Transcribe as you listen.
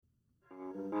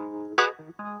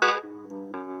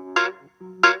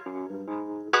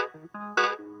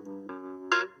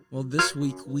Well, this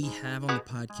week we have on the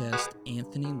podcast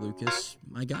Anthony Lucas,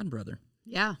 my godbrother.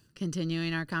 Yeah,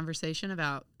 continuing our conversation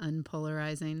about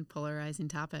polarizing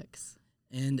topics.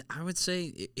 And I would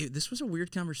say this was a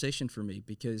weird conversation for me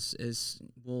because, as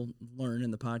we'll learn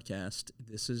in the podcast,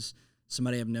 this is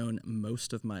somebody I've known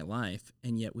most of my life,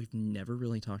 and yet we've never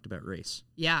really talked about race.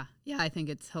 Yeah, I think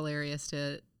it's hilarious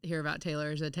to hear about Taylor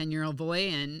as a 10-year-old boy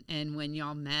and when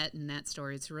y'all met and that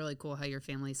story. It's really cool how your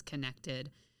family's connected.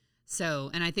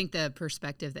 So, and I think the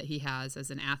perspective that he has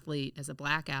as an athlete, as a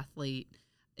black athlete,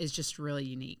 is just really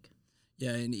unique.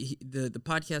 Yeah, and the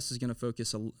podcast is going to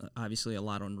focus obviously a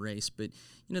lot on race, but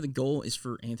the goal is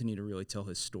for Anthony to really tell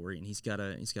his story, and he's got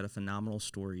a phenomenal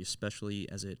story, especially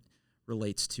as it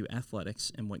relates to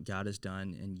athletics and what God has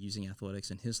done and using athletics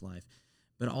in his life,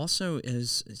 but also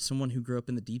as someone who grew up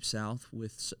in the Deep South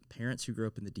with parents who grew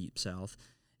up in the Deep South,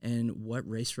 and what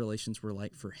race relations were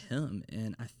like for him.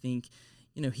 And I think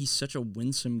he's such a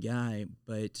winsome guy,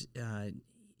 but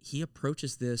he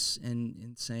approaches this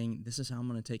and saying, this is how I'm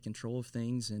going to take control of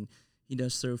things, and he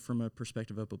does so from a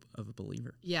perspective of a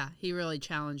believer. Yeah, he really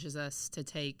challenges us to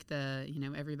take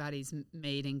everybody's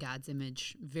made in God's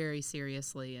image very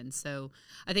seriously. And so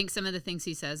I think some of the things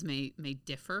he says may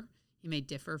differ. He may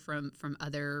differ from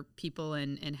other people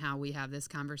and how we have this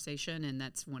conversation, and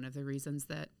that's one of the reasons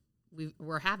that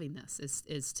we're having this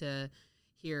is to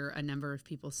hear a number of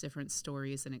people's different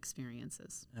stories and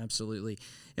experiences. Absolutely.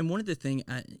 And one of the things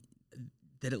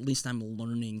that at least I'm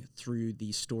learning through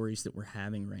these stories that we're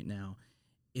having right now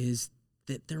is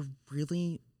that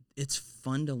it's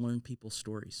fun to learn people's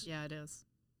stories. Yeah, it is.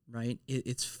 Right?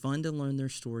 It's fun to learn their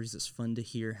stories. It's fun to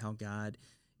hear how God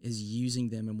is using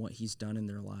them and what he's done in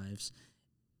their lives,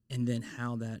 and then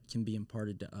how that can be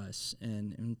imparted to us.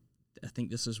 And I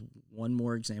think this is one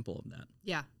more example of that.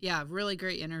 Yeah, really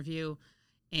great interview.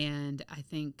 And I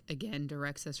think, again,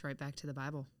 directs us right back to the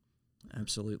Bible.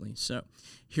 Absolutely. So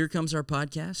here comes our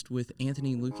podcast with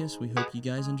Anthony Lucas. We hope you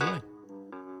guys enjoy.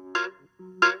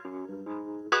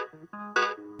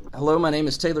 Hello, my name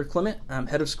is Taylor Clement. I'm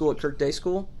head of school at Kirk Day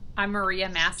School. I'm Maria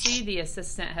Massey, the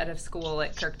assistant head of school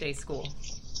at Kirk Day School.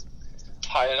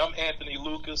 Hi, and I'm Anthony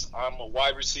Lucas. I'm a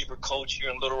wide receiver coach here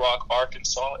in Little Rock,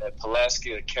 Arkansas at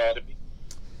Pulaski Academy.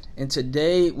 And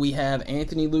today we have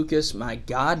Anthony Lucas, my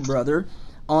godbrother,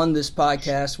 on this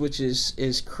podcast, which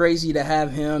is crazy to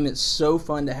have him. It's so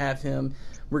fun to have him.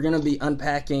 We're going to be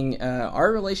unpacking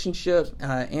our relationship,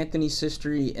 Anthony's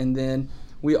history, and then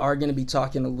we are going to be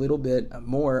talking a little bit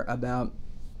more about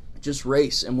just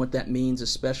race and what that means,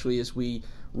 especially as we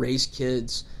raise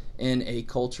kids in a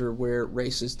culture where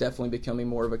race is definitely becoming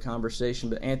more of a conversation.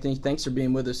 But Anthony, thanks for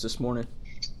being with us this morning.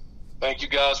 Thank you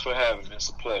guys for having me. It's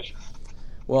a pleasure.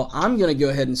 Well, I'm going to go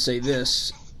ahead and say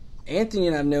this. Anthony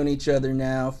and I have known each other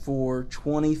now for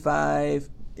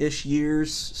 25-ish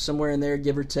years, somewhere in there,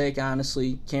 give or take. I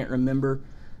honestly can't remember.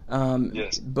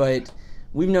 Yes. But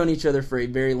we've known each other for a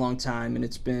very long time, and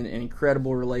it's been an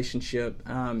incredible relationship.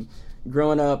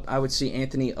 Growing up, I would see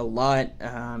Anthony a lot.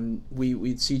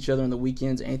 We'd see each other on the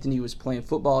weekends. Anthony was playing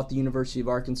football at the University of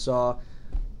Arkansas.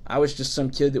 I was just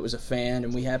some kid that was a fan,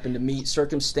 and we happened to meet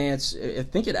circumstance. I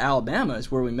think at Alabama is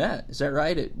where we met. Is that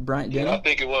right? At Bryant-Denny? Yeah, I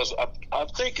think it was. I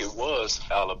think it was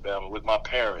Alabama with my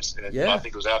parents. And yeah. I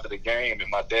think it was after the game, and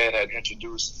my dad had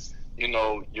introduced,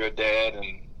 your dad,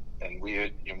 and we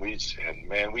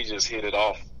just hit it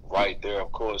off right there.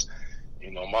 Of course,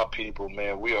 my people,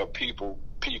 man, we are people.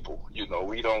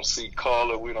 We don't see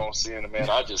color, we don't see any, man.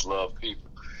 I just love people.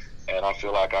 And I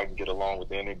feel like I can get along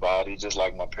with anybody, just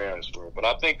like my parents were. But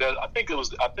I think it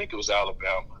was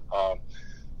Alabama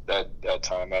that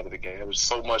time after the game. There was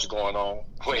so much going on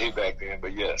way back then.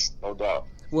 But yes, no doubt.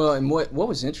 Well, and what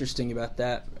was interesting about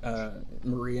that,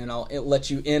 Maria, and I'll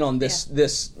let you in on this. Yeah.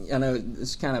 This I know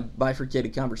this kind of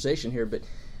bifurcated conversation here, but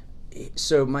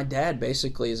so my dad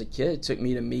basically, as a kid, took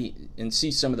me to meet and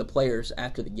see some of the players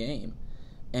after the game,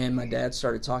 and my dad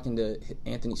started talking to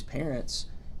Anthony's parents.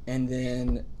 And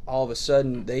then all of a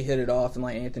sudden they hit it off, and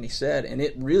like Anthony said, and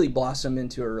it really blossomed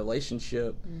into a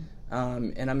relationship.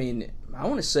 And I mean, I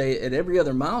want to say at every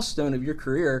other milestone of your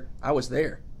career, I was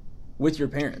there with your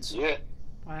parents. Yeah.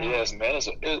 Wow. Yes, man.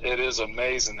 It is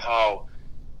amazing how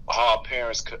our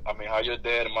parents, how your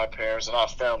dad and my parents and our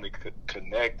family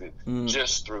connected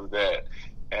just through that.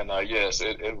 And yes,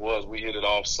 it was. We hit it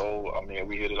off.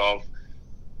 We hit it off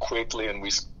quickly, and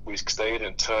we stayed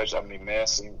in touch.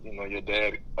 Your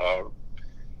dad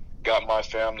got my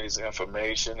family's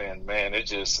information, and man, and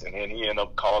then he ended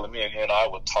up calling me, and he and I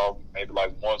would talk maybe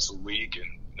like once a week,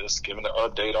 and just giving an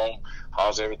update on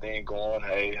how's everything going.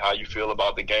 Hey, how you feel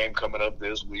about the game coming up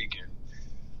this week? And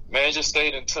man, just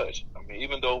stayed in touch. I mean,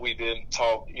 even though we didn't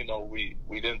talk,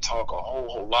 we didn't talk a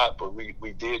whole lot, but we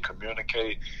did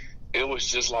communicate. It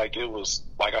was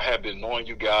like I had been knowing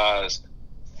you guys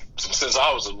since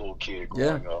I was a little kid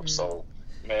growing up. So,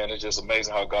 man, it's just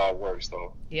amazing how God works,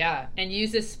 though. Yeah, and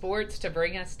uses sports to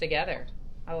bring us together.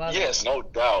 I love it. Yes, no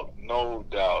doubt.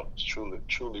 It's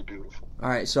truly beautiful. All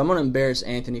right, so I'm going to embarrass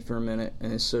Anthony for a minute,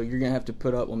 and so you're going to have to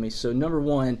put up with me. So, number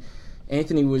one,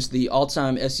 Anthony was the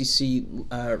all-time SEC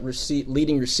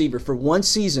leading receiver for one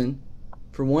season.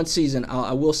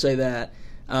 I will say that.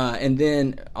 And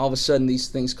then all of a sudden, these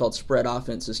things called spread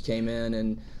offenses came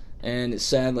in, and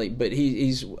sadly, but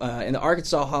he's in the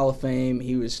Arkansas Hall of Fame.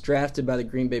 He was drafted by the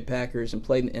Green Bay Packers and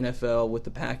played in the NFL with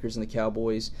the Packers and the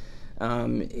Cowboys.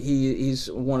 He's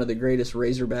one of the greatest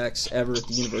Razorbacks ever at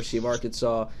the University of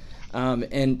Arkansas,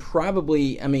 and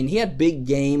probably, he had big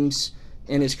games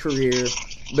in his career,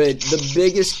 but the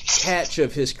biggest catch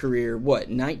of his career,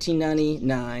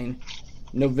 1999.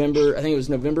 November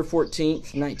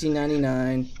 14th,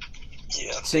 1999,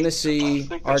 Tennessee,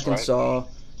 Arkansas. Right.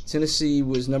 Tennessee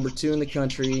was number 2 in the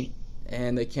country,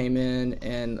 and they came in,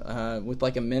 and with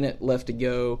like a minute left to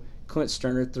go, Clint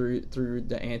Sterner threw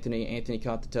to Anthony. Anthony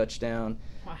caught the touchdown.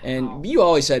 Wow. And you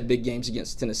always had big games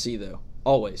against Tennessee, though.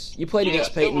 Always. You played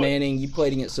against Peyton Manning. You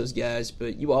played against those guys,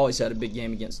 but you always had a big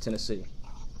game against Tennessee.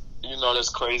 That's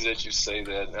crazy that you say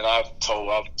that, and I've tell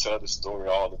the story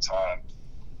all the time.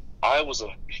 I was a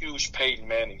huge Peyton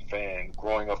Manning fan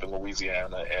growing up in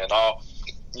Louisiana, and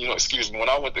when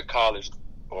I went to college,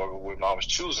 or when I was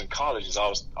choosing colleges,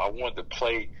 I wanted to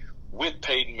play with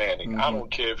Peyton Manning. I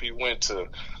don't care if he went to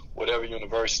whatever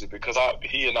university, because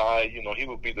he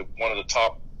would be one of the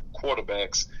top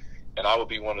quarterbacks, and I would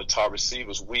be one of the top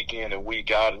receivers week in and week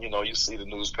out. And you see the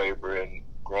newspaper, and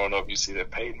growing up, you see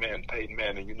that Peyton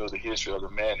Manning. You know the history of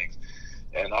the Mannings.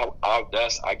 And I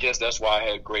guess that's why I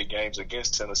had great games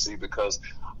against Tennessee, because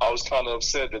I was kind of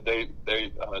upset that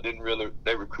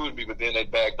they recruited me, but then they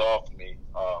backed off me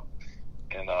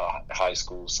in high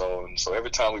school. So every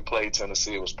time we played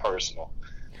Tennessee, it was personal.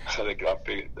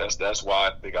 That's why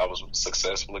I think I was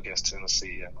successful against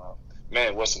Tennessee. And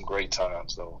man, what some great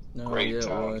times though. Great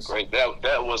times. Great.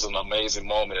 That was an amazing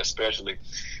moment, especially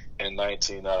in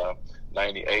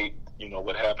 1998.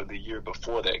 What happened the year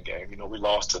before that game. We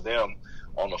lost to them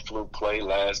on a fluke play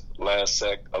last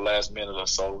minute or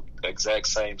so, exact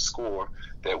same score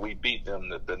that we beat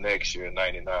them the next year in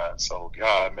 99. So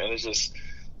God, man,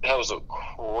 that was a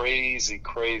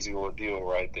crazy ordeal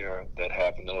right there that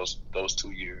happened those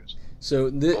 2 years. So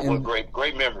what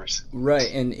great memories. Right,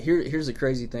 and here's the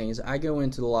crazy thing is I go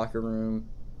into the locker room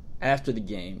after the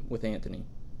game with Anthony.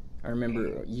 I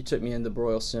remember you took me into the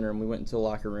Broyles Center and we went into the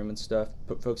locker room and stuff.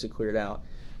 Folks had cleared out.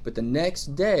 But the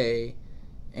next day,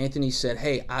 Anthony said,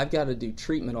 "Hey, I've got to do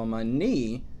treatment on my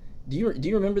knee." Do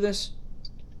you remember this?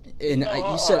 And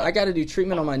you said, "I got to do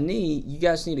treatment on my knee. You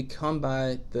guys need to come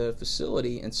by the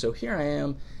facility." And so here I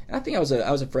am. And I think I was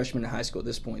a freshman in high school at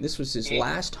this point. This was his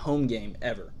last home game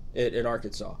ever at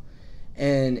Arkansas.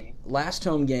 And last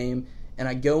home game, and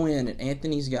I go in, and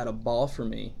Anthony's got a ball for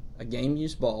me, a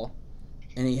game-used ball.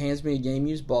 And he hands me a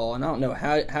game-used ball, and I don't know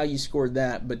how you scored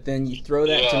that, but then you throw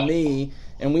that to me,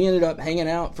 and we ended up hanging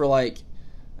out for I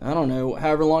don't know,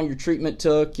 however long your treatment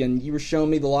took, and you were showing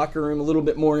me the locker room a little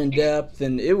bit more in depth,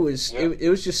 and it was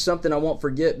just something I won't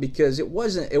forget, because it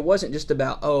wasn't just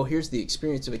about, oh, here's the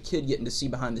experience of a kid getting to see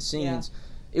behind the scenes.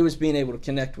 Yeah. It was being able to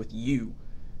connect with you,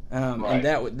 and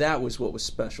that was what was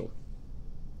special.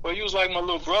 Well, you was like my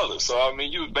little brother, so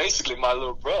you was basically my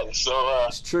little brother. So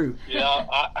it's true. Yeah,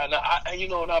 and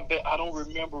I don't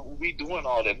remember we doing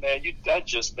all that, man. That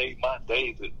just made my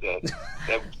day.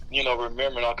 That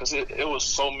remembering all, because it was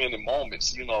so many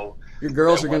moments. Your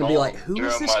girls are going to be like, "Who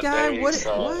is this guy? Day, what?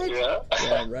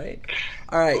 Yeah, right.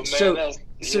 All right, well,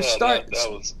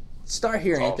 start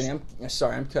here, awesome. Anthony. I'm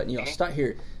sorry, I'm cutting you off. Start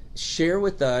here. Share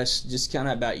with us just kind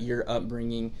of about your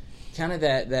upbringing. Kind of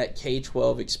that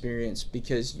K-12 experience,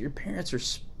 because your parents are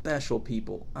special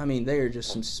people. They are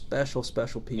just some special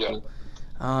people.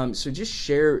 Yeah. So just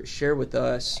share with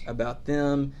us about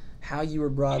them, how you were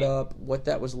brought up, what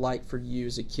that was like for you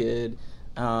as a kid,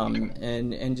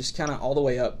 and just kind of all the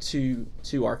way up to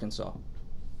Arkansas.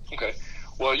 Okay.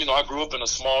 Well, I grew up in a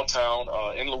small town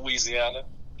in Louisiana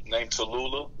named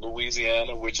Tallulah,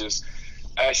 Louisiana, which is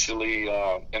actually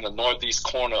in the northeast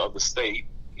corner of the state.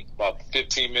 About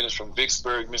 15 minutes from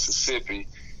Vicksburg, Mississippi,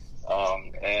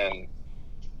 and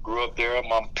grew up there.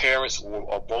 My parents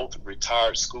are both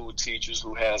retired school teachers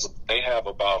they have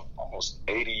about almost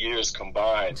 80 years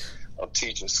combined of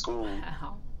teaching school.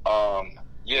 Wow.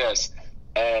 Yes,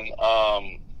 and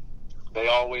they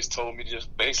always told me,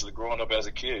 just basically growing up as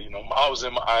a kid.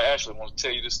 I actually want to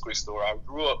tell you this quick story. I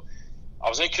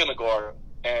was in kindergarten,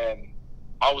 and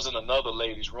I was in another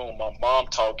lady's room. My mom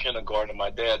taught kindergarten, and my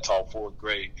dad taught fourth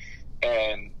grade.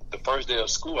 And the first day of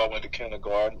school, I went to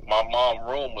kindergarten. My mom's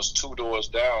room was 2 doors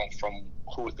down from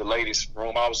the lady's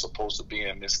room I was supposed to be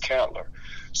in, Miss Cantler.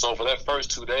 So for that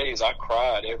first 2 days, I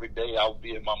cried every day. I would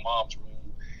be in my mom's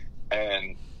room,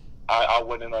 and I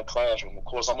went in her classroom. Of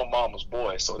course, I'm a mama's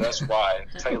boy, so that's why.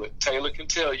 Taylor can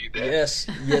tell you that. Yes,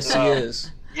 he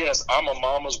is. Yes, I'm a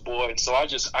mama's boy, and so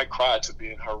I cried to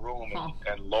be in her room,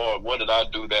 and Lord, what did I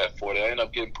do that for? I ended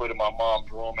up getting put in my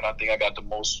mom's room, and I think I got the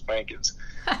most spankings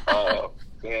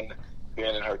being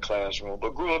in her classroom.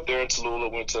 But grew up there in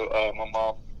Tallulah, went to my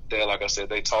mom, dad, like I said,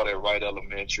 they taught at Wright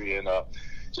Elementary, and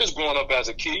just growing up as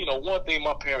a kid, one thing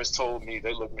my parents told me,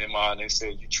 they looked me in my eye and they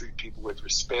said, you treat people with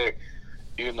respect.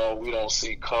 We don't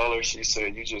see color. She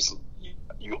said,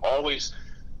 you always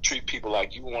treat people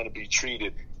like you want to be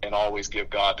treated, and always give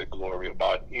God the glory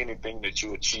about anything that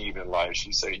you achieve in life.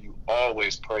 She said, you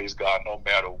always praise God no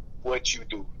matter what you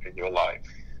do in your life.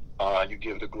 You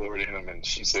give the glory to Him. And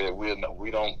she said,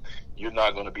 you're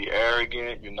not going to be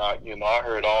arrogant. You're not, I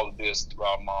heard all of this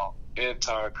throughout my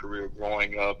entire career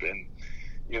growing up. And,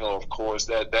 of course,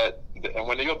 and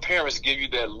when your parents give you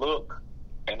that look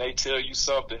and they tell you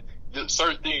something,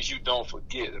 certain things you don't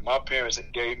forget. And my parents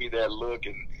gave me that look,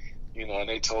 and and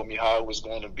they told me how it was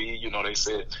going to be. They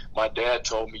said, my dad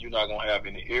told me, you're not going to have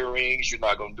any earrings, you're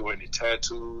not going to do any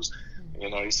tattoos.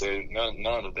 He said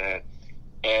none of that,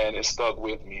 and it stuck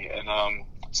with me. And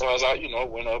so as I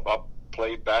went up, I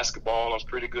played basketball. I was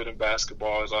pretty good in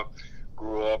basketball as I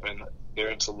grew up, and there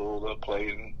in Tallulah,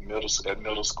 played at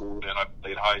middle school, then I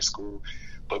played high school.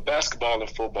 But basketball and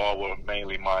football were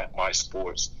mainly my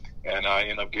sports, and I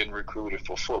ended up getting recruited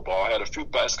for football. I had a few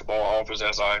basketball offers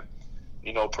as I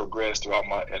progressed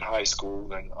throughout in high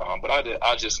school, and but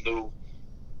I just knew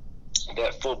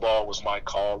that football was my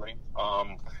calling,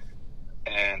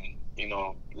 and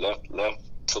left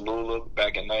Tallulah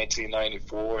back in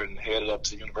 1994 and headed up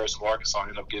to University of Arkansas.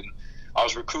 I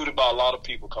was recruited by a lot of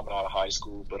people coming out of high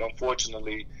school, but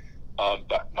unfortunately,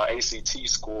 my ACT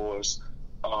scores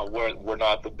were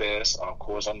not the best. Of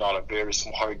course, I'm not a very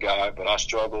smart guy, but I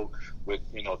struggled with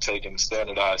taking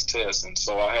standardized tests, and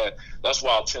so that's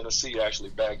why Tennessee actually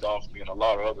backed off me, and a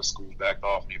lot of other schools backed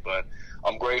off me. But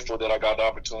I'm grateful that I got the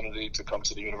opportunity to come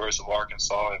to the University of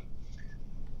Arkansas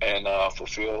and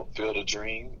fulfill the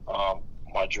dream.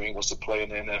 My dream was to play in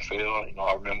the NFL.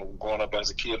 I remember growing up as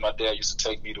a kid, my dad used to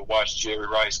take me to watch Jerry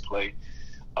Rice play.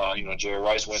 Jerry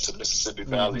Rice went to Mississippi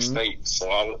Valley State, so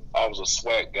I was a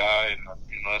SWAC guy, and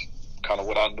that's kind of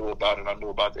what I knew about it. I knew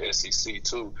about the SEC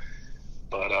too.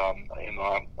 But I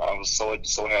was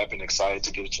so happy and excited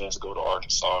to get a chance to go to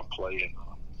Arkansas and play.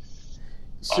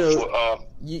 And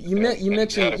you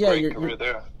mentioned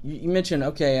you mentioned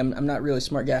okay, I'm not really a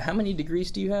smart guy. How many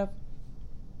degrees do you have?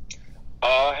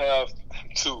 I have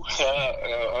 2,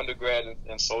 undergrad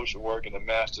in social work and a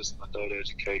master's in adult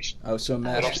education. Oh, so a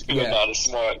master's. But I'm still not a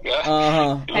smart guy.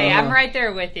 Hey, I'm right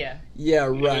there with you. Yeah,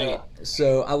 right. Yeah.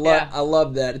 So I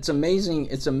love that. It's amazing.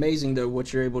 It's amazing though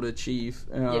what you're able to achieve.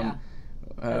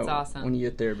 That's awesome when you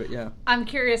get there. But yeah, I'm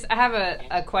curious. I have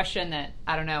a question that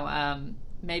I don't know,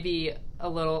 maybe a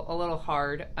little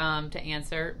hard to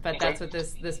answer, but that's what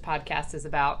this podcast is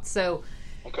about. So,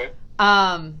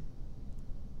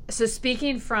 so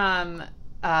speaking from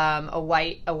a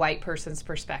white person's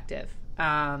perspective,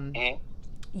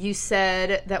 you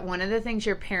said that one of the things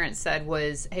your parents said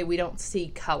was, "Hey, we don't see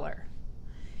color."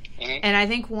 And I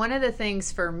think one of the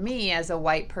things for me as a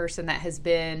white person that has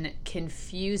been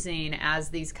confusing as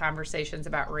these conversations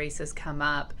about race has come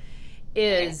up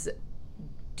is,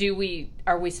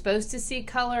 are we supposed to see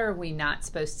color? Or are we not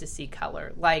supposed to see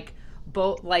color? Like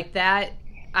both, like that.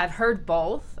 I've heard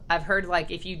both. I've heard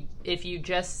like if you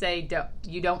just say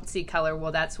you don't see color,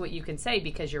 well, that's what you can say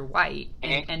because you're white,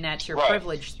 and that's your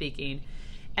privilege speaking.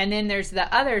 And then there's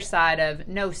the other side of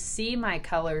no, see my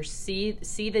colors, see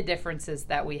the differences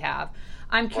that we have.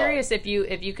 I'm curious if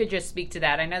you could just speak to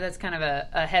that. I know that's kind of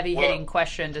a heavy hitting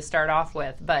question to start off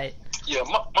with, but yeah,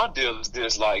 my deal is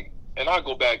this, like, and I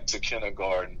go back to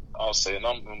kindergarten. I'll say, and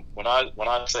when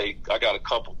I say, I got a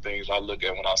couple things I look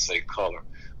at when I say color.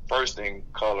 First thing,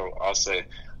 color. I say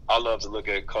I love to look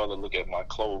at color, look at my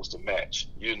clothes to match.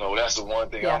 That's the one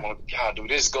thing I'm gonna. God, do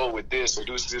this go with this, or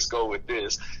do this go with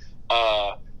this?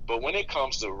 But when it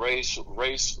comes to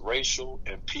racial,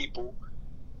 and people,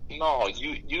 no,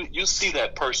 you see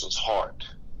that person's heart.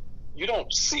 You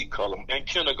don't see color. In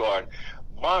kindergarten,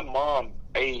 my mom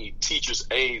teacher's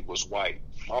aide was white.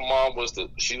 My mom was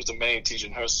she was the main teacher,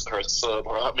 and her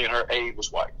aide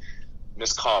was white,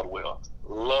 Miss Caldwell.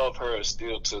 Love her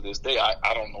still to this day.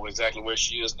 I don't know exactly where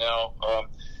she is now,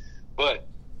 but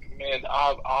man,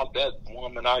 that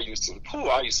woman I used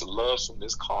to love some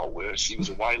Miss Caldwell. She was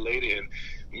a white lady, and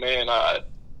man,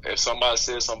 if somebody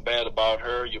said something bad about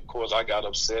her, of course I got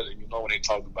upset. And when they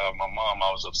talked about my mom,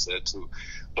 I was upset too.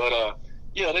 But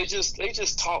yeah, they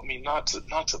just taught me not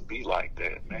to be like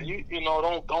that, man.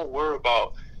 Don't worry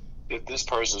about if this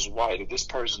person is white, if this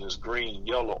person is green,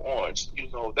 yellow, orange.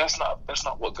 That's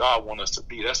not what God wants us to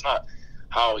be. That's not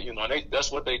how, that's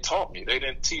what they taught me. They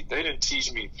didn't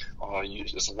teach me,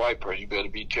 it's a white person, you better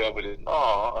be careful.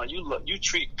 No, you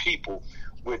treat people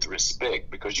with respect,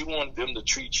 because you want them to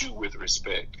treat you with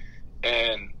respect.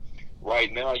 And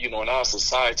right now, in our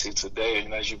society today,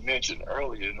 and as you mentioned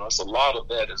earlier, it's a lot of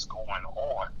that is going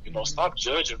on. Stop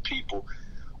judging people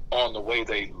on the way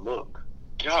they look.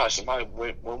 Gosh,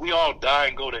 when we all die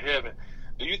and go to heaven,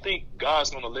 do you think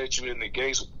God's going to let you in the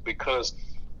gates because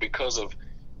of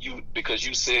you? Because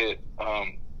you said,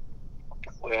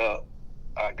 well,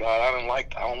 God, I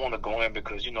don't want to go in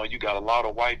because you got a lot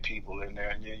of white people in there,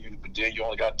 and then you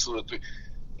only got 2 or 3.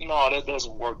 No, that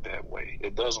doesn't work that way.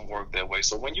 It doesn't work that way.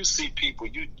 So when you see people,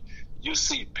 you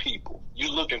see people. You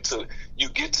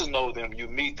get to know them, you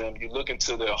meet them, you look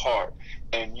into their heart,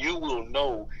 and you will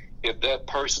know if that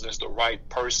person is the right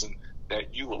person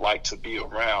that you would like to be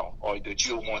around or that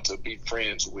you want to be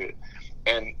friends with.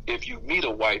 And if you meet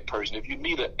a white person, if you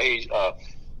meet an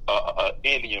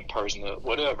Indian person or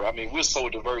whatever, I mean, we're so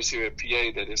diverse here at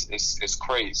PA that it's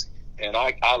crazy. And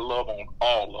I love on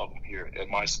all of them here at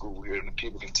my school here, and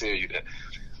people can tell you that.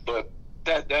 But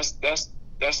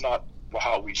that's not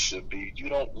how we should be. You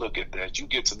don't look at that. You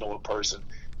get to know a person,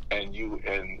 and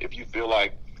if you feel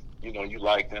like you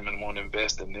like them and want to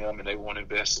invest in them, and they want to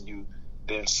invest in you,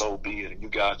 then so be it. And you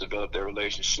guys develop their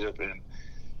relationship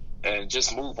and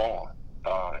just move on.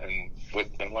 And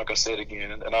like I said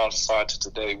again, in our society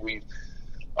today,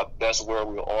 that's where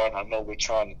we are, and I know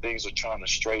things are trying to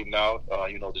straighten out.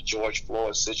 The George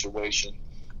Floyd situation,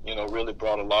 really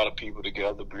brought a lot of people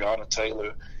together. Breonna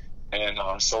Taylor and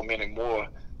so many more,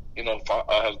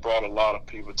 has brought a lot of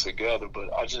people together.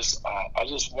 But I just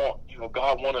want,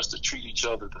 God wants us to treat each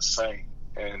other the same,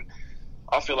 and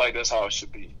I feel like that's how it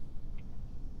should be.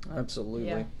 Absolutely.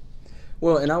 Yeah.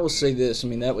 Well, and I will say this. I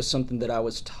mean, that was something that I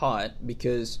was taught,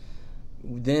 because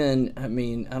then, I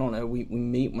mean, I don't know, we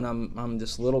meet when I'm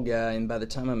this little guy, and by the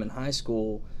time I'm in high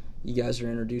school, you guys are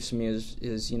introducing me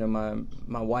as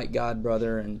my white god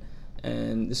brother,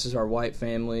 and this is our white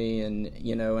family, and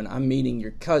and I'm meeting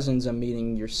your cousins, I'm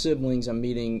meeting your siblings, I'm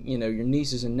meeting your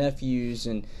nieces and nephews,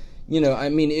 and I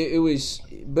mean, it was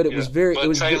very. But it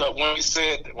was Taylor, when I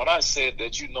said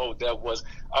that, that was,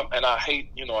 and I hate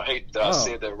that I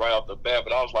said that right off the bat,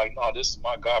 but I was like, no, this is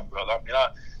my god brother. I mean,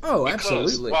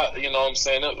 absolutely. What I'm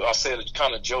saying? I said it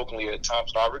kind of jokingly at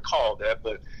times, and I recall that,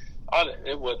 but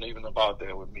it wasn't even about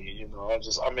that with me.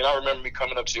 I remember me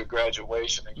coming up to your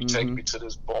graduation, and you taking me to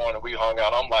this barn, and we hung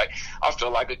out. I'm like, I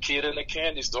felt like a kid in a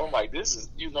candy store. I'm like, this is,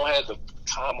 had the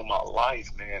time of my life,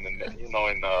 man, and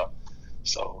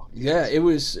so yeah, it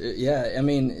was. Yeah, I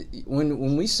mean,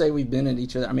 when we say we've been at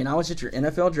each other, I mean, I was at your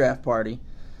NFL draft party.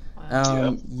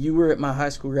 Wow. You were at my high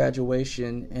school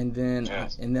graduation, and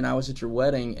then I was at your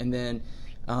wedding, and then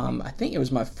I think it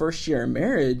was my first year of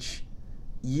marriage.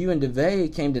 You and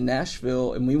DeVay came to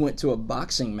Nashville, and we went to a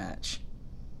boxing match.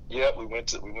 Yeah, we went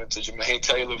to Jermaine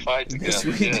Taylor fight together. Yes,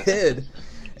 we did.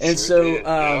 And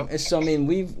and so I mean,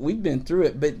 we've been through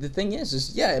it. But the thing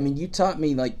is I mean, you taught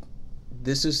me, like,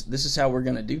 this is how we're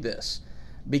gonna do this,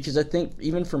 because I think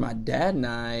even for my dad and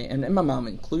I, and my mom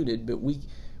included, but we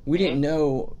didn't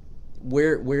know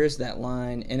where is that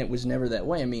line, and it was never that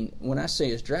way. I mean, when I say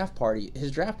his draft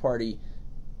party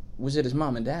was at his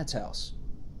mom and dad's house,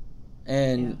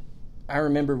 and I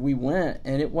remember we went,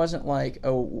 and it wasn't like,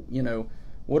 oh,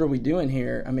 what are we doing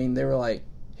here? I mean, they were like,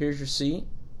 here's your seat,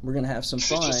 we're gonna have some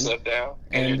fun. Sit yourself down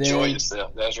and enjoy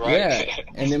yourself. That's right. Yeah.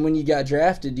 And then when you got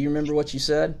drafted, do you remember what you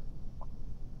said?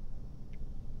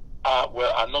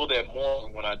 Well, I know that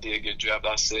morning when I did get drafted,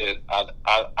 I said,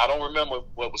 I don't remember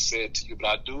what was said to you, but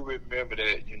I do remember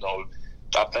that,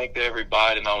 I thanked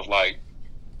everybody, and I was like,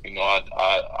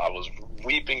 I was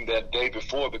weeping that day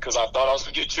before, because I thought I was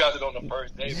going to get drafted on the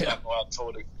first day, but I know I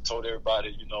told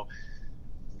everybody,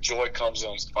 joy comes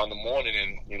on the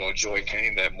morning, and, joy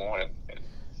came that morning.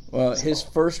 Well,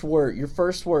 your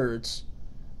first words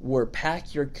were,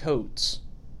 pack your coats.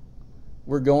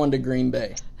 We're going to Green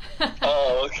Bay.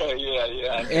 Oh, okay,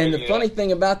 yeah. And the funny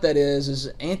thing about that is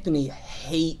Anthony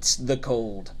hates the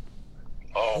cold.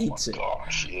 Oh hates my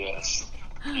gosh, yes.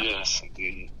 Yes,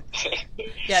 indeed.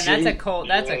 Yeah, that's a cold.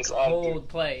 That's Yes, a cold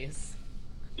place.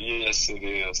 Yes, it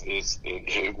is.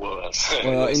 It was.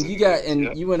 Well, Yes, and it you got is. and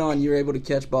Yeah. you went on. You were able to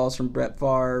catch balls from Brett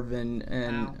Favre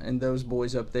Wow. and those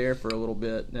boys up there for a little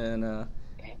bit, and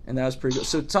that was pretty good.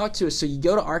 So talk to us. So you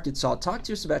go to Arkansas. Talk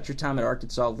to us about your time at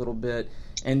Arkansas a little bit,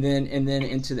 and then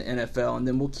into the NFL, and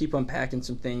then we'll keep unpacking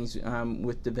some things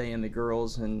with DeVay and the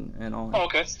girls and on.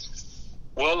 Okay.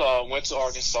 Well, went to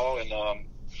Arkansas and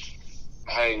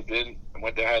hey, then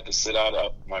went there. Had to sit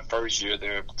out my first year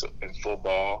there in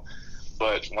football.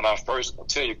 But when I first, I'll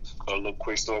tell you a little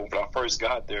quick story. When I first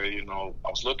got there, you know, I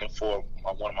was looking for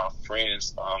one of my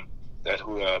friends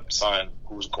who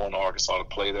was going to Arkansas to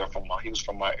play there. He was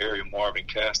from my area, Marvin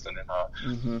Caston,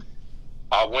 and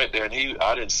I went there, and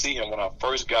I didn't see him when I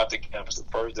first got to campus. The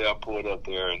first day I pulled up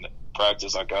there and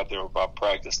practice, I got there about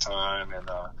practice time and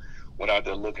went out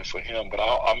there looking for him. But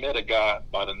I met a guy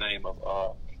by the name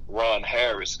of Ron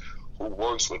Harris, who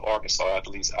works with Arkansas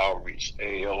Athletes Outreach,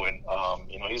 AAO, and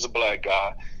you know, he's a black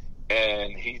guy,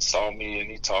 and he saw me and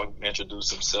he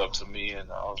introduced himself to me,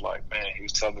 and I was like, man, he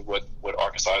was telling me what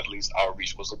Arkansas Athletes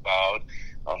Outreach was about.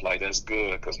 I was like, that's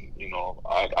good, because you know,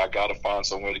 I got to find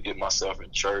somewhere to get myself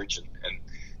in church and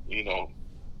you know,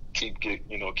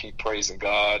 keep praising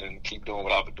God and keep doing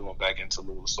what I've been doing back in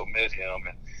Toulouse. So met him,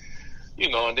 and you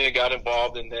know, and then got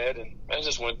involved in that, and I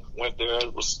just went there.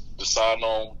 Was deciding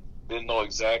on, didn't know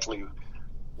exactly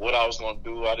what I was going to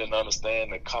do. I didn't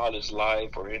understand the college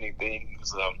life or anything.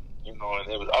 You know,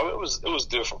 and it was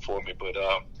different for me. But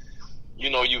you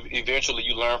know, you eventually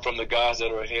learn from the guys that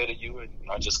are ahead of you, and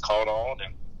I just caught on.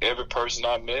 And every person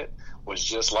I met was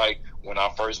just like when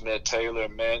I first met Taylor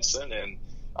and Manson, and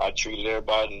I treated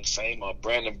everybody the same.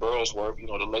 Brandon Burlsworth, you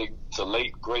know, the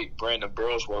late great Brandon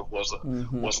Burlsworth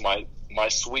was my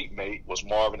suite mate. Was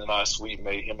Marvin and I suite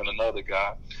mate, him and another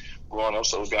guy growing up.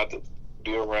 So we got to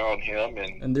be around him.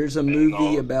 And there's a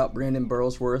movie about Brandon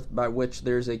Burlsworth by which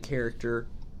there's a character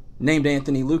named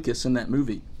Anthony Lucas in that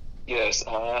movie. Yes,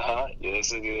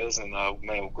 yes it is, and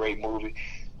man, great movie.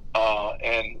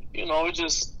 And you know, I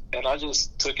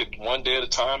just took it one day at a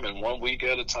time and 1 week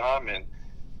at a time, and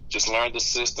just learned the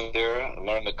system there,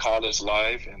 learned the college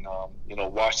life, and you know,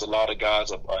 watched a lot of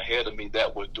guys ahead of me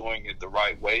that were doing it the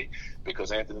right way,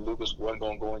 because Anthony Lucas wasn't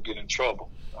going to go and get in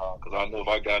trouble, because I knew if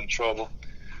I got in trouble,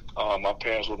 my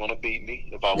parents were going to beat me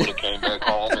if I would have came back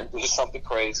home and did something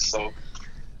crazy. So,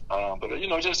 but you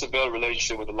know, just a better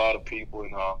relationship with a lot of people,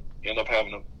 and ended up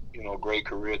having a great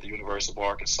career at the University of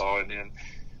Arkansas, and then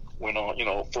went on, you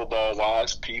know,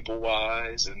 football-wise,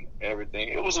 people-wise, and everything.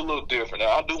 It was a little different. Now,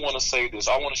 I do want to say this.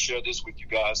 I want to share this with you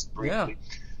guys briefly.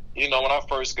 Yeah. You know, when I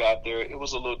first got there, it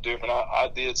was a little different. I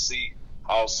did see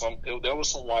how there were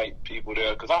some white people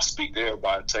there, because I speak to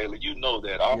everybody, Taylor. You know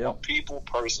that. I'm a people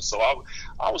person, so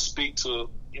I would speak to,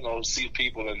 you know, see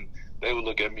people, and they would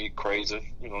look at me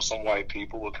crazy. You know, some white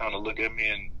people would kind of look at me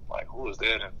and like, who is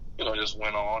that? And, you know, just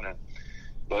went on.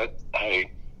 But,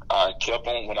 hey, I kept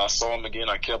on. When I saw him again,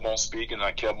 I kept on speaking.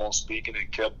 I kept on speaking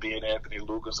and kept being Anthony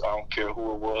Lucas. I don't care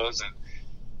who it was,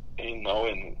 and you know,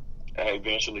 and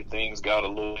eventually things got a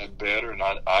little bit better. And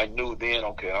I knew then,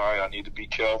 okay, all right, I need to be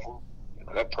careful. You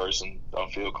know, that person don't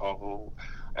feel comfortable,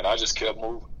 and I just kept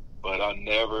moving. But I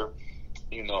never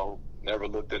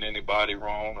looked at anybody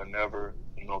wrong, and never,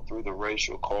 you know, threw the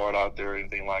racial card out there or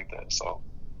anything like that. So,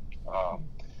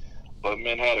 but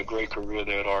man, had a great career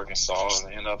there at Arkansas,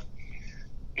 and ended up,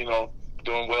 you know,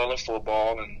 doing well in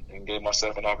football, and gave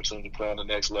myself an opportunity to play on the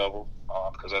next level.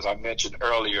 Because as I mentioned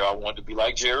earlier, I wanted to be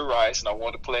like Jerry Rice, and I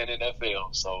wanted to play in the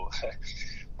NFL. So,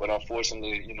 but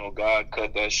unfortunately, you know, God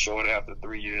cut that short after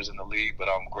 3 years in the league. But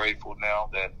I'm grateful now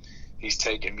that He's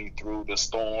taken me through the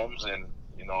storms, and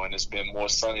you know, and it's been more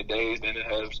sunny days than it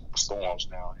has storms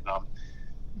now. And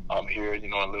I'm here, you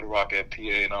know, in Little Rock at PA,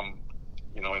 and I'm,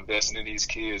 you know, investing in these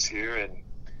kids here and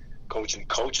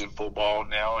coaching football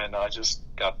now, and I just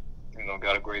got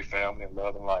a great family and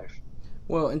love and life.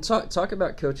 Well, and talk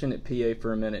about coaching at PA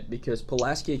for a minute, because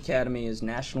Pulaski Academy is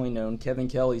nationally known. Kevin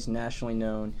Kelly's nationally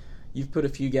known. You've put a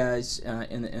few guys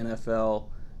in the NFL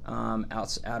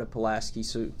out of Pulaski.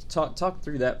 So talk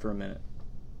through that for a minute.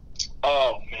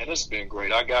 Oh man, it's been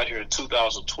great. I got here in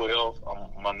 2012,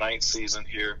 my 9th season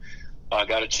here. I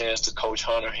got a chance to coach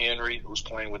Hunter Henry, who's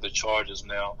playing with the Chargers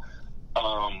now.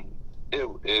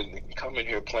 Coming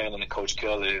here playing under Coach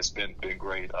Kelly has been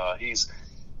great. He's,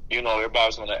 you know,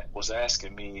 everybody was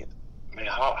asking me, man,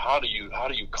 how do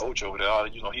you coach over there?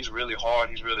 You know, he's really hard.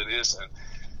 He's really this. And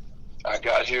I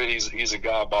got here. He's a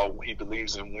guy he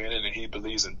believes in winning, and he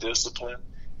believes in discipline.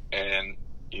 And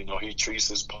you know, he treats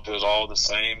his players all the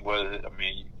same.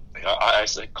 I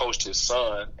actually coached his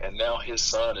son, and now his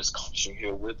son is coaching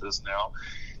here with us now,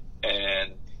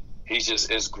 and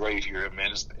it's great here,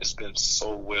 man. It's been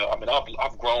so well. I mean,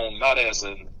 I've grown not as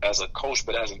a coach,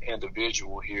 but as an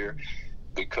individual here,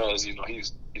 because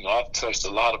I've touched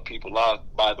a lot of people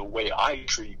by the way I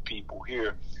treat people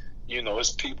here.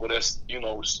 It's people that's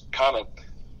kind of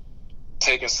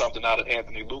taking something out of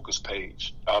Anthony Lucas'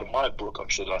 page, out of my book,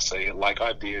 should I say, like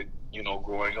I did,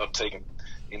 growing up, taking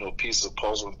pieces of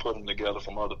puzzle and putting them together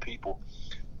from other people,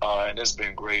 and it's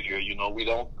been great here. We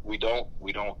don't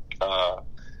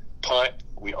punt.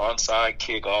 We onside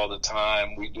kick all the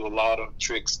time. We do a lot of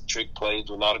trick plays,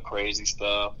 do a lot of crazy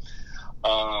stuff.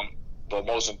 But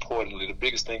most importantly, the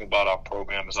biggest thing about our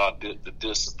program is the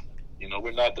discipline.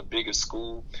 We're not the biggest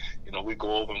school. We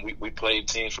go over and we played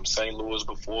teams from St. Louis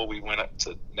before. We went up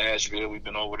to Nashville. We've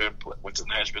been over there, went to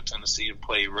Nashville, Tennessee, and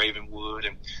played Ravenwood,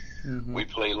 and we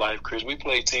played Life Christian. We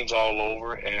played teams all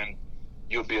over, and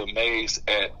you'll be amazed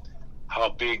at how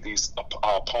big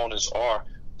our opponents are.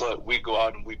 But we go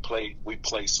out and we play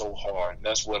so hard, and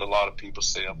that's what a lot of people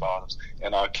say about us.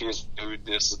 And our kids are very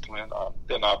disciplined.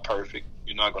 They're not perfect.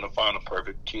 You're not going to find a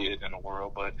perfect kid in the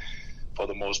world, but for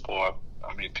the most part,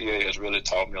 I mean, PA has really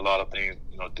taught me a lot of things,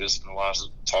 discipline-wise.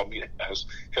 Has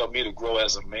helped me to grow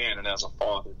as a man and as a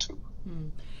father, too.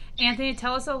 Anthony,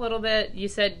 tell us a little bit. You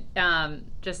said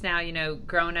just now,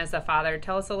 growing as a father.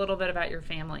 Tell us a little bit about your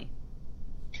family.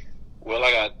 Well,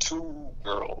 I got 2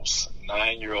 girls,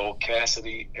 9-year-old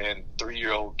Cassidy and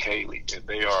 3-year-old Kaylee, and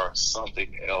they are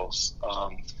something else.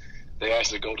 They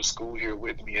actually go to school here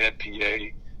with me at PA.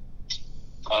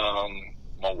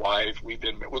 My wife, we're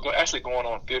actually going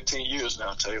on 15 years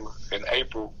now, Taylor. In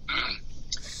April,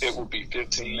 it will be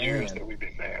 15 years that we've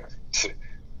been married.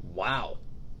 Wow.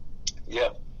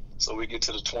 Yep. So we get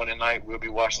to the 29th, we'll be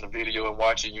watching the video and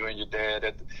watching you and your dad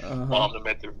at them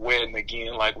at the wedding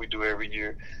again, like we do every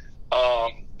year.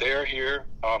 They're here.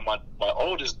 My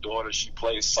oldest daughter, she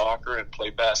plays soccer and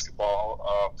play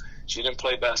basketball. She didn't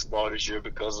play basketball this year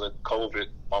because of COVID.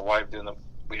 My wife didn't.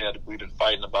 We've been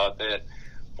fighting about that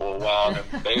for a while,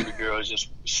 and baby girl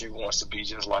she wants to be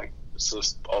just like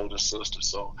older sister,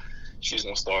 so she's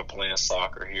gonna start playing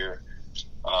soccer here.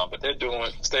 But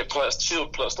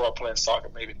she'll start playing soccer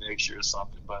maybe next year or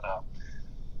something. But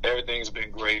everything's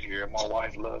been great here. My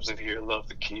wife loves it here. Loves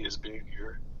the kids being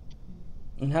here.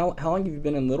 And how long have you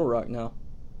been in Little Rock now?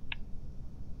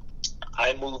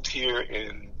 I moved here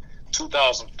in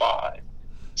 2005.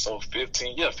 So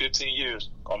 15 years,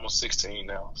 almost 16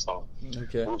 now. So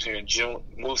okay. Moved here in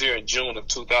June of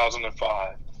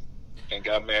 2005 and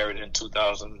got married in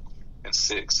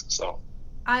 2006. So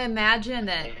I imagine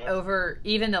that over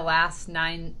even the last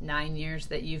nine years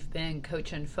that you've been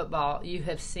coaching football, you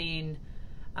have seen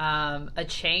a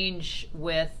change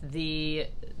with the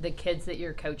kids that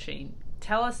you're coaching.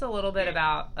 Tell us a little bit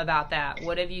about that.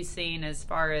 What have you seen as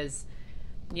far as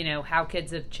how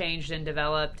kids have changed and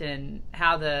developed, and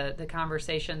how the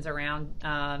conversations around,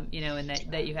 and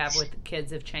that you have with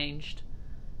kids have changed?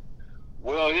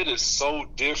 Well, it is so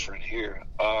different here.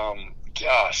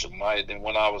 Gosh almighty, than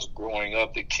when I was growing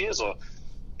up. The kids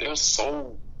they're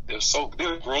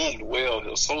groomed well.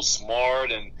 They're so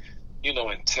smart and,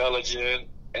 intelligent.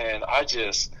 And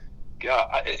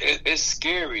it's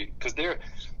scary because they're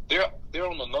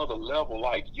on another level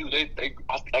like you.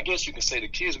 I guess you could say the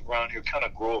kids around here kind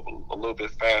of grow up a little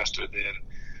bit faster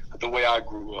than the way I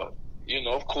grew up.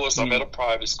 Of course, I'm at a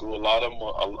private school. A lot of them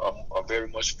are very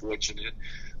much fortunate.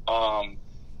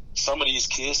 Some of these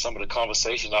kids, some of the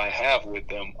conversations I have with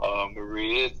them,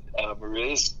 Maria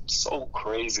is so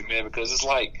crazy, man, because it's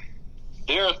like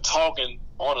they're talking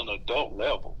on an adult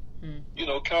level,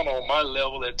 kind of on my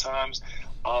level at times.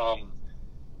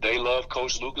 They love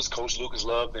Coach Lucas. Coach Lucas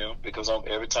loves them because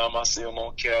every time I see them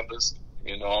on campus,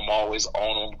 I'm always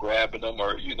on them, grabbing them,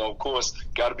 or, of course,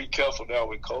 got to be careful now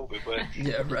with COVID. But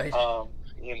yeah, right.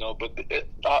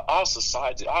 Our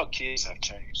society, our kids have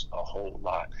changed a whole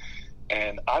lot.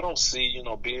 And I don't see,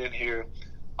 being here,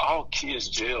 our kids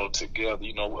gel together.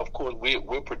 Of course,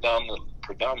 we're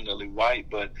predominantly white,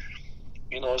 but,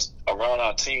 it's around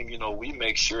our team, we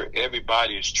make sure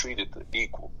everybody is treated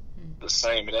equal. The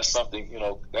same, and that's something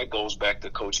that goes back to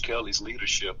Coach Kelly's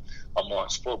leadership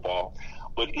amongst football.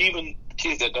 But even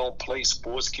kids that don't play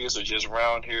sports, kids are just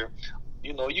around here.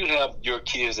 You have your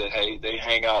kids that they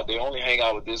only hang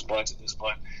out with this bunch and this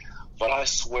bunch. But I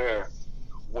swear,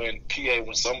 when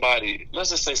somebody, let's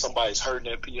just say somebody's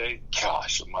hurting at PA,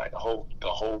 gosh, the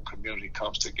whole community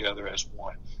comes together as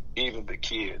one. Even the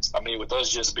kids. I mean, with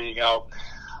us just being out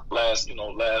last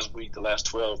week, the last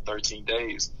 12, 13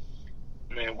 days.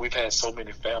 Man, we've had so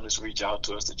many families reach out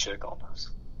to us to check on us.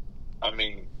 I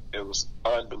mean, It was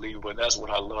unbelievable, and that's what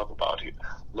I love about here.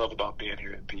 Love about being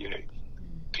here in PA.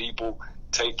 People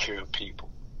take care of people,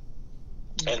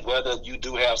 and whether you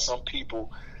do have some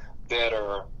people that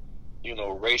are,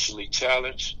 racially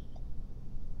challenged,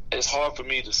 it's hard for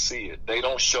me to see it. They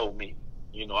don't show me.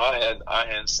 I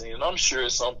hadn't seen. I'm sure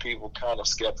some people kind of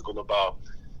skeptical about,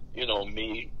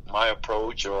 me, my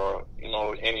approach, or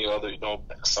any other,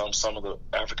 some of the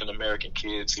African American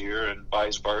kids here, and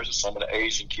vice versa, some of the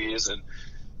Asian kids, and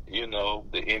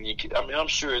the Indian kids. I mean, I'm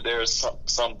sure there's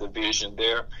some division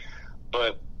there,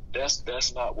 but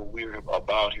that's not what we're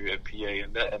about here at PA,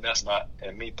 and that's not,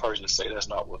 and me personally say that's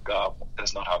not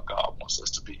how God wants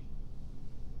us to be.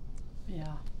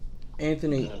 Yeah.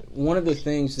 Anthony, one of the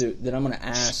things that I'm going to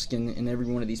ask in every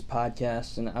one of these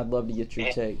podcasts, and I'd love to get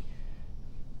your take,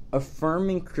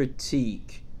 affirming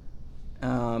critique,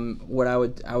 what I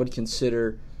would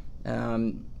consider,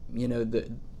 the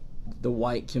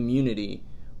white community,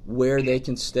 where they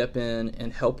can step in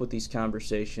and help with these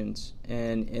conversations,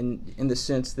 and in the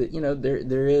sense that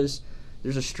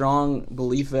there's a strong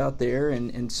belief out there,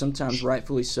 and sometimes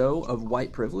rightfully so, of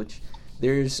white privilege.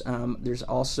 There's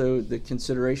also the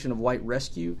consideration of white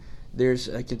rescue. There's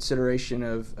a consideration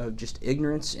of just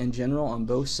ignorance in general on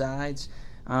both sides.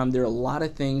 There are a lot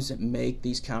of things that make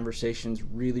these conversations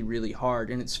really, really hard.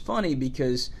 And it's funny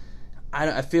because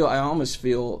I almost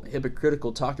feel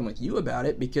hypocritical talking with you about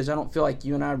it, because I don't feel like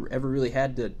you and I ever really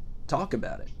had to talk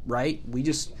about it, right?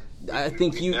 I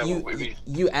think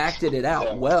you acted it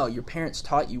out well. Your parents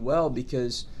taught you well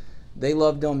because they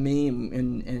loved on me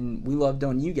and we loved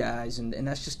on you guys, and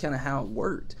that's just kind of how it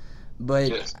worked. But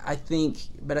yes. I think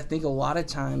a lot of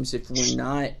times if we're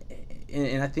not,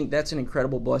 and I think that's an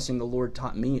incredible blessing the Lord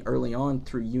taught me early on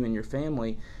through you and your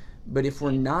family, but if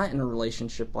we're not in a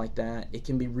relationship like that, it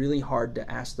can be really hard to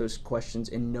ask those questions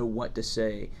and know what to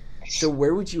say. So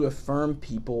where would you affirm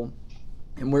people,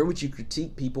 and where would you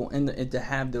critique people and to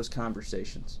have those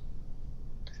conversations?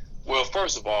 Well,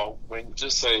 first of all, when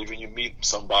you meet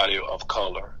somebody of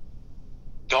color,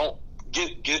 don't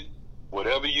get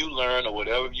whatever you learn or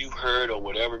whatever you heard or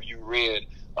whatever you read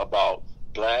about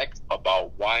black,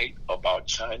 about white, about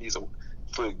Chinese,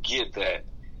 forget that.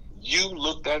 You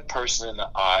look that person in the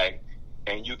eye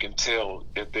and you can tell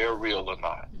if they're real or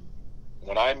not.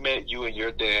 When I met you and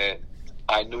your dad,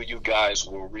 I knew you guys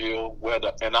were real,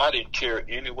 and I didn't care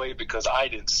anyway because I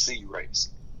didn't see race.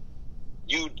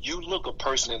 You look a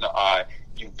person in the eye,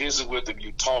 you visit with them,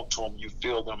 you talk to them, you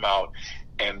feel them out,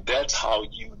 and that's how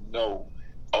you know,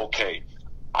 okay,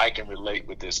 I can relate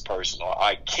with this person, or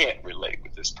I can't relate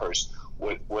with this person,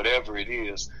 whatever it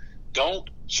is. Don't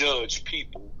judge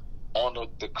people on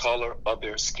the color of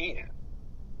their skin.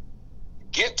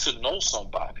 Get to know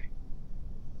somebody.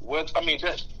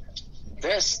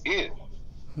 That's it.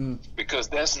 Because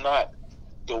that's not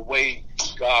the way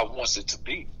God wants it to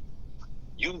be.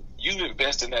 You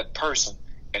invest in that person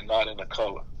and not in the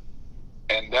color,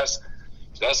 and that's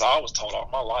how I was taught all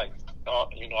my life.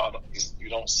 You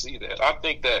don't see that. I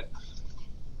think that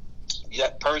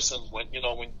person when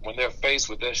they're faced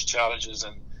with those challenges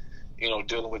and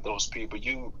dealing with those people,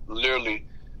 you literally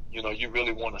you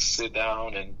really want to sit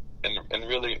down and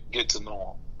really get to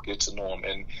know them,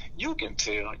 and you can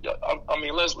tell. I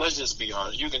mean, let's just be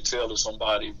honest. You can tell if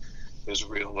somebody is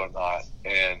real or not,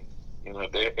 and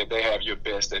if they have your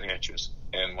best in interest.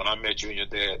 And when I met you and your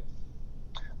dad,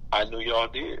 I knew y'all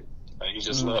did. And he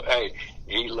just loved. Hey,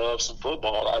 he loves some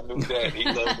football. I knew that he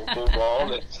loved some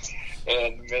football,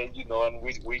 and man, and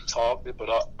we talked it. But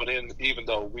even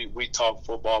though we talked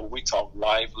football, we talked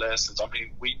life lessons. I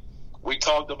mean, we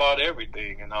talked about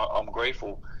everything, and I'm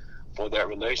grateful for that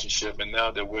relationship. And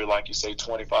now that we're, like you say,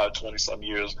 20-some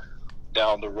years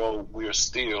down the road, we're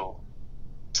still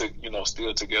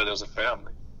together as a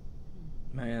family.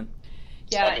 Man.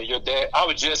 Yeah. I mean, your dad, I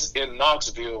was just in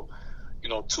Knoxville,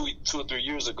 2 or 3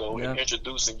 years ago, and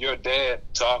introducing your dad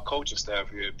to our coaching staff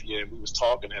here at PA, and we was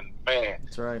talking, and man.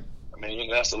 That's right. I mean,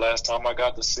 that's the last time I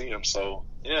got to see him. So,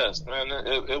 yes, man,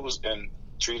 it was, and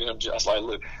treating him just like,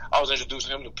 look, I was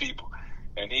introducing him to people,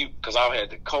 and because I had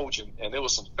to coach, and there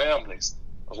was some families.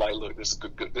 I was like, look, this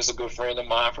is a good friend of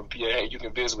mine from PA. Hey, you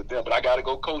can visit with them, but I got to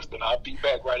go coach them. I'll be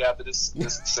back right after this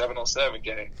 7-on-7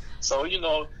 game. So,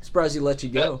 surprised he let you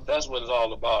go. That's what it's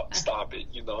all about. Stop it.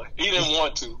 He didn't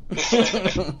want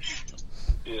to.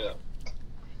 Yeah.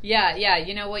 Yeah.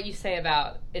 You know what you say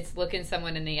about it's looking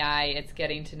someone in the eye, it's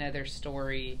getting to know their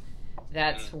story.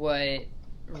 That's what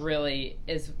really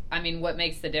is, what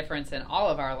makes the difference in all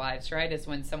of our lives, right? Is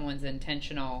when someone's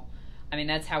intentional.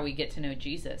 That's how we get to know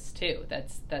Jesus too.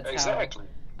 That's exactly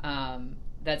how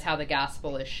that's how the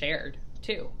gospel is shared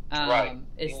too. Right.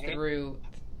 Is through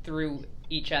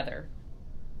each other.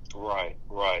 Right.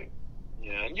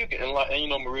 Yeah, and you can, and you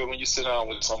know, Maria, when you sit down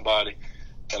with somebody,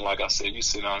 and like I said, you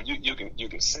sit down, you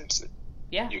can sense it.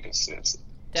 Yeah, you can sense it.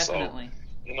 Definitely. So,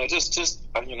 you know, just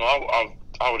you know,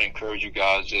 I would encourage you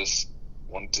guys, just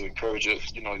wanted to encourage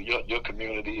your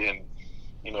community and,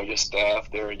 you know, your staff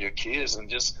there and your kids, and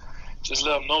just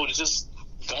let them know to just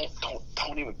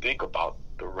don't even think about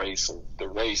the race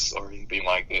or anything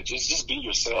like that. Just be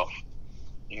yourself.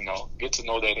 You know, get to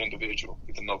know that individual,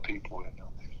 get to know people,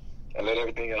 and let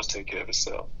everything else take care of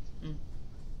itself.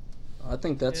 I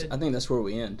think that's where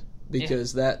we end,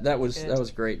 because that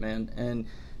was great, man. And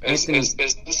it's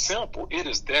simple. It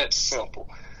is that simple,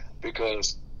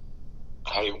 because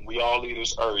hey, we all leave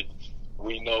this earth.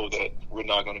 We know that we're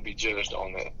not going to be judged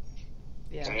on that.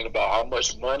 Yeah. It ain't about how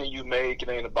much money you make. It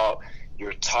ain't about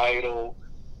your title.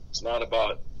 It's not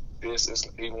about this. It's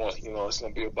going to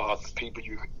be about the people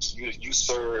you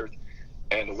served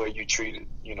and the way you treated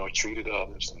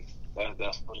others, and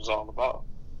that's what it's all about.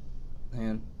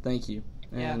 Man, thank you,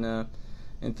 yeah.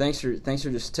 And thanks for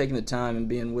just taking the time and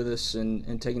being with us,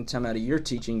 and taking time out of your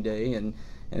teaching day and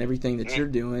everything that you're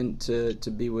doing to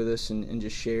be with us and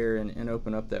just share and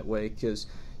open up that way, because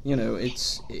you know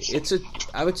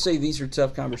I would say these are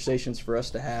tough conversations for us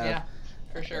to have. Yeah,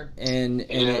 for sure. And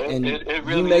it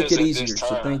really you make is it easier,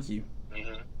 so thank you.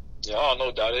 Mm-hmm. Yeah,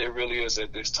 no doubt, it really is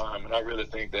at this time, and I really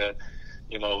think that,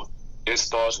 you know, it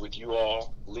starts with you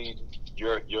all leading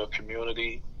your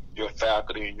community, your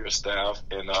faculty, and your staff,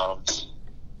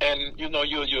 and you know,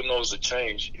 you'll notice a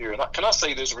change here. And can I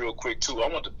say this real quick too? I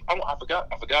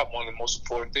forgot one of the most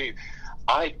important things.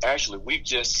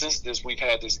 We've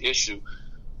had this issue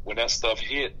when that stuff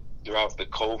hit throughout the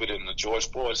COVID and the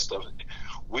George Floyd stuff.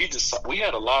 We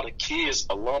had a lot of kids,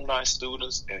 alumni,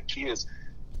 students, and kids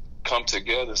come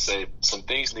together and say some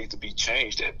things need to be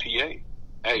changed at PA.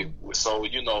 Hey, so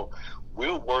you know,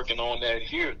 we're working on that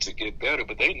here to get better.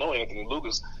 But they know Anthony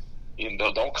Lucas. You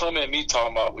know, don't come at me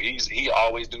talking about he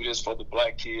always do this for the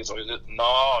black kids or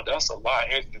no, that's a lie.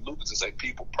 Anthony Lucas is a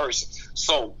people person.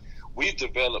 So we've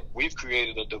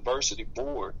created a diversity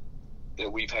board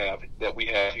that we have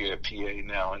here at PA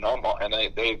now, and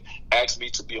they've asked me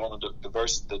to be on the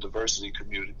diversity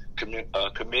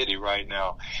committee right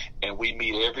now, and we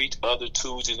meet every other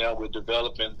Tuesday now. We're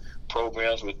developing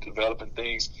programs, we're developing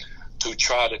things to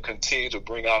try to continue to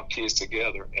bring our kids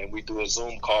together, and we do a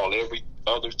Zoom call every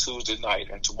other Tuesday night,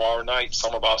 and tomorrow night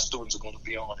some of our students are going to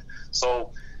be on it.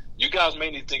 So you guys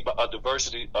may need to think about a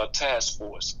diversity task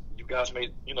force. You guys may,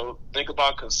 you know, think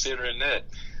about considering that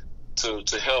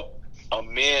to help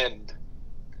amend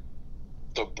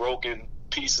the broken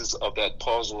pieces of that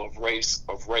puzzle of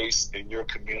race in your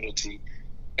community,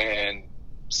 and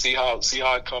see how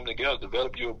it come together.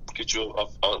 Get you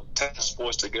a task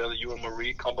force together. You and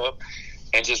Marie come up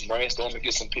and just brainstorm and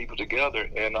get some people together,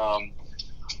 and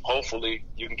hopefully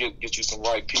you can get you some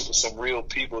right people, some real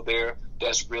people there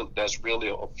that's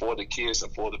really for the kids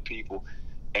and for the people,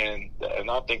 and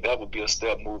I think that would be a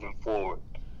step moving forward.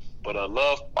 But I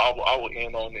will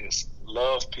end on this: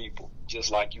 love people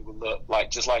just like you would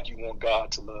just like you want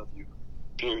God to love you.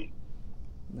 Period.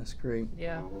 That's great.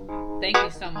 Yeah. Thank you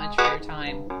so much for your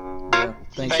time. Yeah.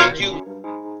 Thank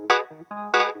you.